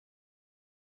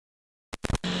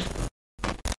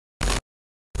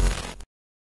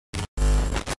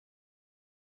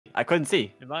I couldn't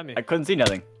see. Invite me. I couldn't see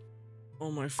nothing. Oh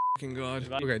my fucking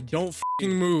god. Okay, don't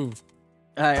fucking move.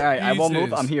 All right. I won't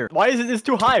move. I'm here. Why is this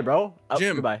too high, bro? Oh,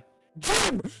 Jim. Goodbye.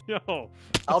 Yo.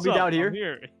 I'll be down here. I'm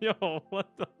here. Yo, what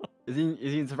the? Is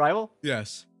he in survival?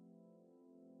 Yes.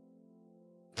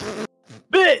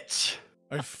 Bitch!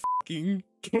 I fucking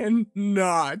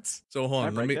cannot. So hold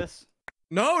on, Can I break this?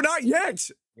 No, not yet.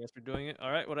 Guess we're doing it. All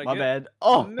right, what I My get? bad.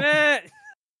 Oh, Man.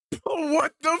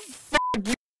 What the fuck?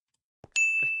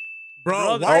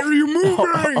 Bro, Brother. why are you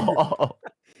moving?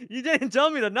 You didn't tell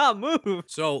me to not move.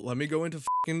 So, let me go into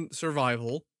fucking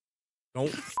survival. Don't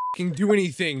fucking do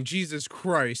anything. Jesus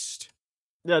Christ.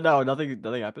 Yeah, no, nothing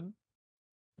happened.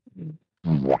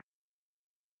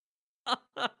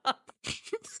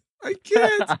 I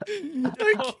can't.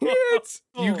 I can't.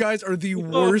 You guys are the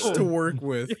worst to work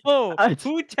with. Yo,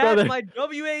 who tapped brother. my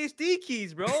WASD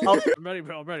keys, bro? Oh. I'm ready,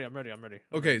 bro. I'm ready.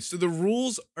 Okay, so the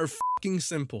rules are fucking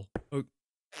simple. Oh,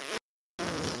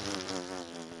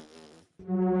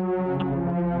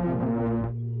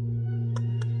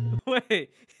 Wait,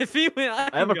 if he went, I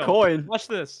have a coin. Watch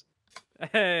this.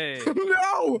 Hey.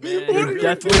 no! Man. What are you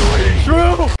That's doing?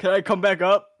 true. Can I come back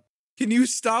up? Can you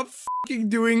stop fucking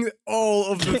doing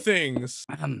all of the things?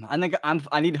 I think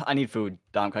I need food.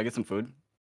 Dom, can I get some food?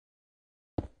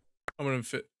 I'm gonna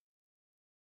fit.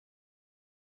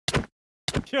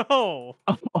 Yo,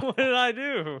 what did I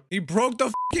do? He broke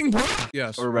the fucking.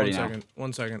 Yes. We're ready now.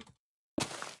 1 second.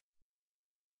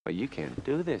 But you can't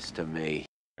do this to me.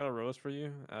 Got a rose for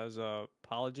you as a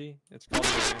apology. It's called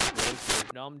rose.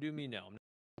 Nom do me now.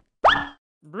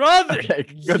 Brother! Okay,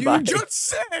 goodbye. You just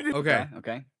said. Okay.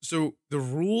 Okay. So the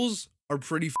rules are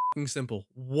pretty fucking simple.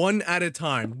 One at a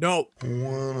time. No.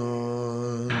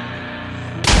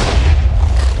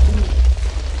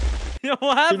 Yo,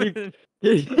 what happened?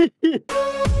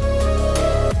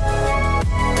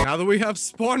 Now that we have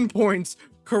spawn points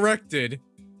corrected.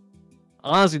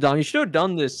 Honestly, Dom, you should have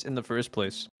done this in the first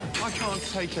place. I can't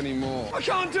take any more. I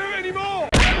can't do it anymore.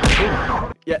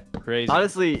 Yeah. Crazy.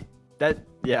 Honestly,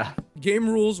 yeah. Game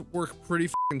rules work pretty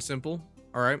fucking simple.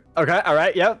 All right. Okay. All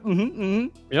right. Yep.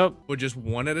 Yep. But just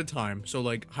one at a time. So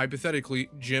like hypothetically,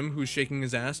 Jim, who's shaking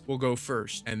his ass, will go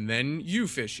first, and then you,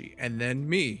 Fishy, and then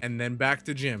me, and then back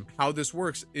to Jim. How this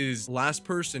works is last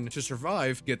person to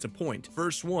survive gets a point.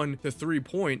 First one to 3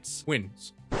 points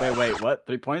wins. Wait. What?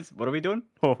 3 points? What are we doing?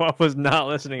 Oh, I was not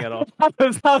listening at all. I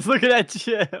was looking at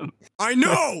Jim. I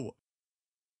know.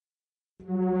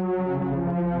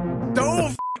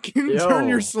 Don't fucking Yo. turn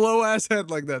your slow ass head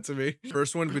like that to me.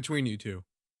 First one between you two.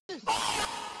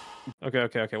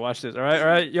 Okay. Watch this. All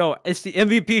right. Yo, it's the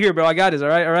MVP here, bro. I got this. All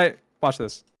right. Watch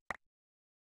this.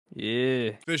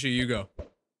 Yeah. Fishy, you go.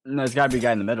 No, it's gotta be a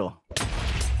guy in the middle.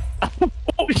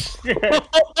 Oh shit!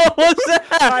 What's that?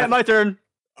 All right, my turn.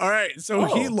 All right, so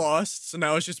he Oh. lost, so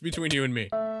now it's just between you and me.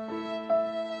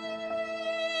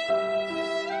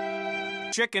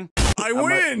 Chicken. I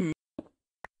win!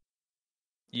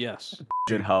 Yes.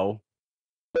 Good hoe.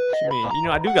 I mean, you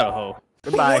know, I do got a hoe.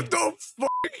 Goodbye. What the fuck?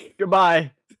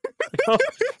 Goodbye.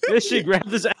 This shit, grab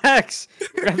this axe.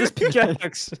 Grab this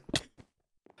pickaxe.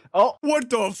 Oh. What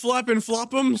the flappin'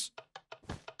 floppums?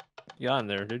 You got in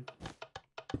there, dude.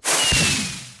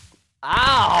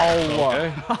 Ow.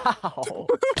 Okay. Ow. All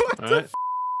right.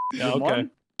 Yeah, Good okay.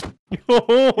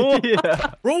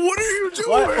 Yeah. Bro, what are you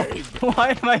doing?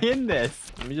 Why am I in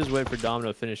this? Let me just wait for Dom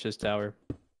to finish this tower.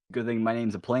 Good thing my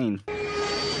name's a plane. All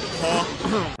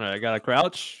right, I got to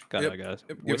crouch. Got Yep. it, guys.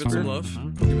 Yep, give it some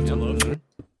love. Give it some love. What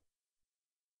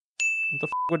the f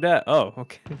with that? Oh,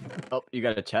 okay. Oh, you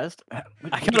got a chest? I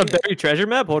got a buried treasure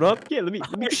map. Hold up. Yeah, let me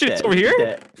Your get shit's that. over Let me here?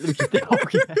 get that. Let me get that. Oh,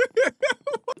 yeah.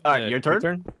 All right, Yeah, your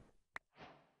turn.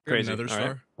 Crazy. Another All right,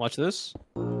 star. watch this.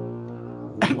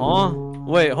 Oh,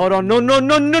 wait, hold on. No.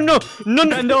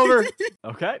 Bend over.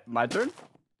 Okay, my turn.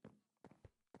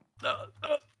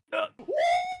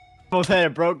 Both had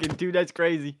it broken, dude. That's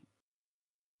crazy.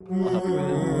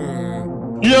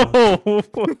 Yo. All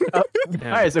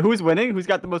right, so who's winning? Who's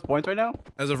got the most points right now?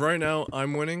 As of right now,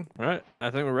 I'm winning. All right, I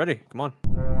think we're ready. Come on.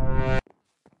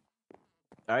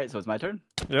 All right, so it's my turn.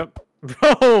 Yep.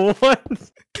 Bro,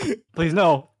 what? Please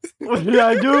no. What did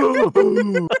I do?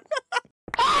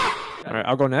 All right,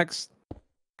 I'll go next.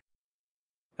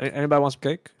 Anybody want some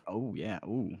cake? Oh yeah.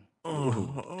 Ooh.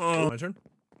 My turn.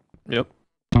 Yep.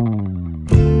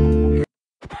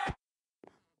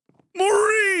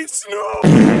 Maurice,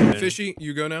 no! Fishy,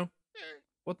 you go now.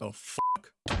 What the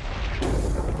fuck?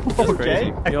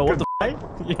 Okay. Yo, what the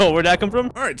Goodbye. Yo, where'd that come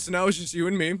from? All right, so now it's just you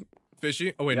and me.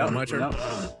 Fishy. Oh wait, Yep, no, my turn. yep.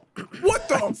 What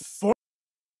the fuck?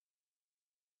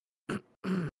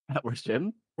 Where's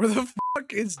Jim? Where the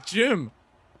fuck is Jim?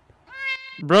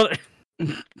 Brother.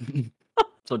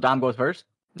 So Dom goes first?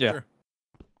 Yeah. Sure.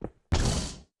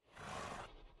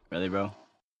 Really, bro?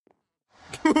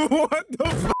 What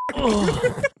the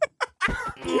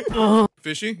fuck?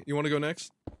 Fishy, you want to go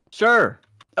next? Sure.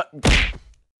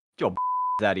 Yo,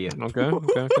 out of you. Okay.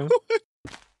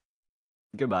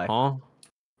 Goodbye. Huh?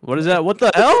 What is that? What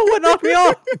the hell? What knocked me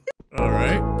off? All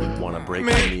right. Want to break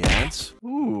Man. down the ants?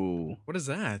 Ooh. What is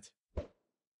that?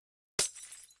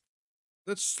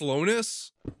 That's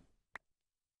slowness?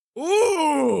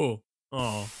 Ooh!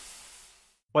 Oh.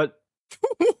 What?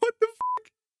 What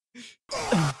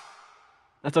the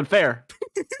That's unfair.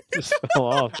 Just fell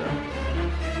off.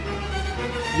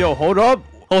 Yo, hold up.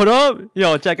 Hold up.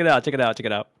 Yo, check it out. There's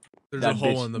That a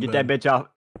hole bitch- in the Get bed. that bitch off.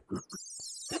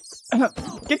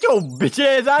 Get your bitch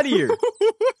ass out of here.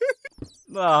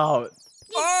 Oh.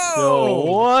 Oh!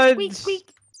 Yo, what? Squeak, squeak,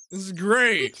 This is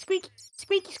great. squeak,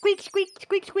 squeak, squeak, squeak,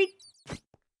 squeak, squeak.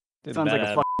 Did Sounds like a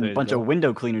bad, fucking bunch bro. of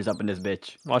window cleaners up in this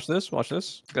bitch. Watch this.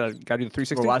 Gotta do the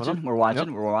 360. We're Hold watching. on. We're watching.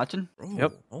 Yep. We're watching. Bro,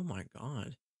 Yep. Oh my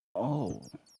god. Oh.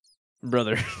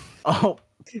 Brother. Oh.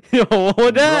 Yo,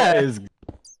 what that? That is.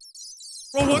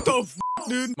 Bro, what the f,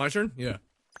 dude? My turn? Yeah.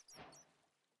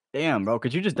 Damn, bro.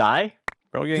 Could you just die?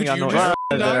 Bro, you Could ain't got you no. just-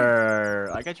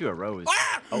 Brother, I got you a rose.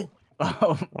 Ah! Oh.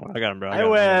 Oh, I got him, bro. I got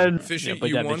him. win. Fishy, Yeah, put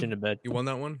you that won? bitch into bed. You won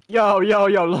that one? Yo,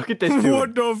 look at this dude.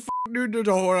 What the f, dude? There's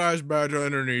a whole ass badge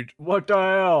underneath. What the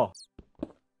hell?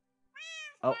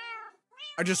 Oh.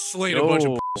 I just slayed a bunch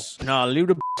of Yo. Nah, leave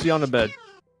the pussy on the bed.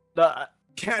 I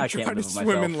Can't can't try to live with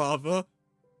swim in myself. lava.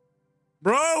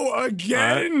 Bro,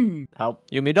 again! Help.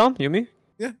 You me, Dom? You me?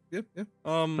 Yeah.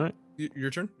 Alright. Your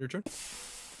turn.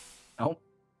 Oh.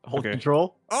 Hold Okay.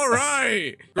 control. All right.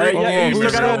 Hey, Great yeah, game, you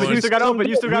still got open. everyone. You still got open.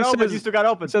 You still got Who open. says- You still got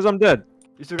open. It says I'm dead.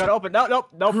 You still got open. No, point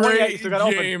yet. You Great still got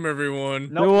open. game, everyone.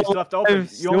 No, you still have to open.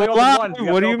 You only opened one. You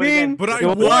have What to do you open again. mean? But I You're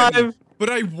won. alive. But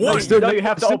I No, won. you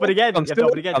have to open again. You have to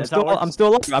open again. That's how it works. I'm still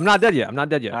alive. I'm not dead yet. All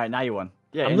right, now you won.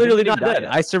 Yeah, I'm and literally Jim not didn't die dead.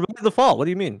 yet. I survived the fall. What do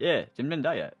you mean? Yeah, Jim didn't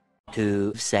die yet.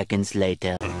 2 seconds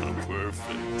later. Oh,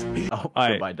 All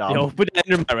goodbye, right. Dom. Yo, put the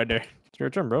ender right there. It's your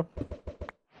turn, bro.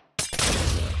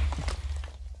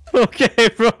 Okay,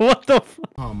 bro. What the fuck?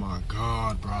 Oh my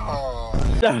god, bro.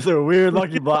 That was a weird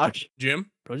lucky block.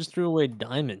 Jim? Bro, just threw away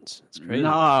diamonds. It's crazy.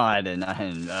 No, I didn't.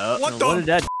 What What the did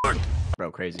that?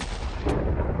 Bro, crazy.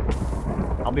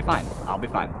 I'll be fine.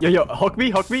 Yo, hook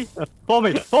me. Pull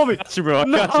me. Got you, bro. I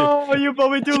got No, you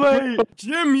pulled me too late.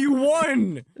 Jim, you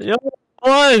won! you. Yo,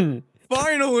 one.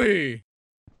 Finally!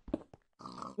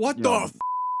 What Yo. the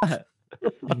f?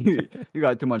 You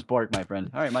got too much pork, my friend.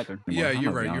 All right, my turn. Yeah, I'm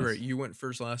you're gonna be right. honest. You went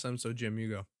first last time, so Jim, you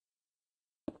go.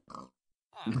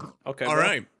 Okay. All bro.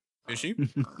 right. Fishy?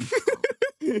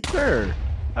 Sure.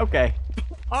 Okay.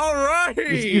 All right!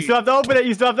 You still have to open it.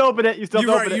 You still have to open it.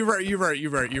 You're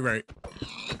right.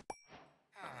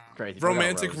 Crazy.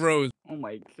 Romantic rose. rose. Oh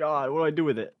my god, what do I do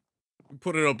with it?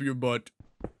 Put it up your butt.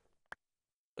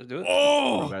 Let's do it.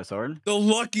 Oh, Oh! got a sword. The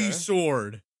lucky Okay.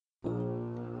 sword.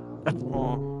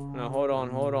 Oh, now hold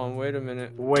on. Wait a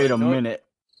minute. Wait a No. minute.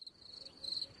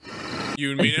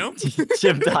 You and me now?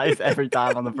 Jim dies every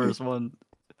time on the first one.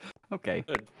 Okay.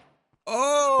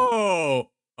 Oh!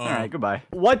 All right, goodbye.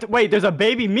 What? Wait, there's a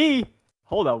baby me.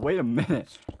 Hold up. Wait a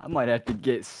minute. I might have to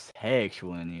get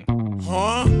sexual in here.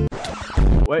 Huh?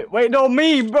 Wait, no,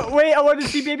 me. But wait, I want to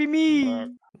see baby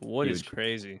me. What is Huge.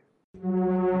 crazy?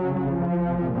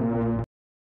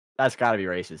 That's gotta be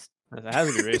racist. That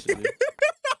has to be racist,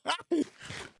 dude.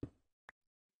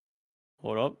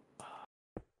 Hold up.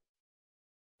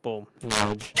 Boom.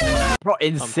 Bro,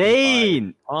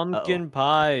 insane. Pumpkin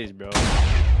pies, bro.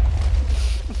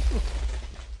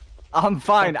 I'm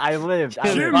fine. I lived. I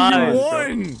Jim, Jim, lived. you Fine, bro.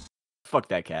 won! Fuck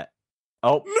that cat.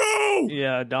 Oh, No!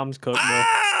 Yeah, Dom's cooked, bro.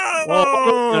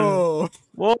 Oh!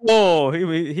 Whoa,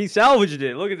 he salvaged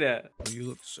it. Look at that. You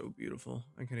look so beautiful.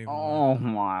 I can't even. oh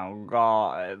my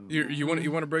god. You want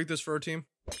to break this for our team?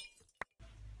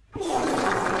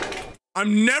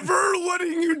 I'm never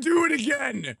letting you do it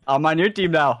again. I'm on your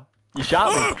team now. You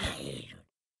shot me.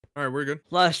 All right, we're good.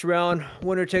 Last round,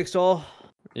 winner takes all.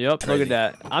 Yep, look at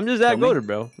that. I'm just that Tell me. goated,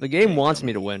 bro. The game wants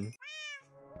me to win.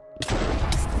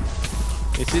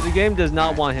 You see, the game does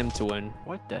not want him to win.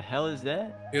 What the hell is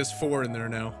that? He has 4 in there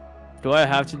now. Do I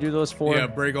have to do those 4? Yeah,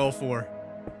 break all 4.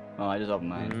 Oh, I just opened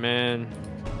mine. Man.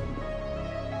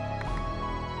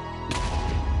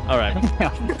 All right.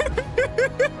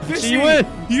 Fishy, you win.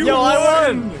 You Yo, won. I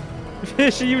won.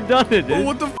 Fishy, you done it, But dude.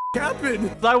 what the f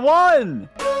happened? I won.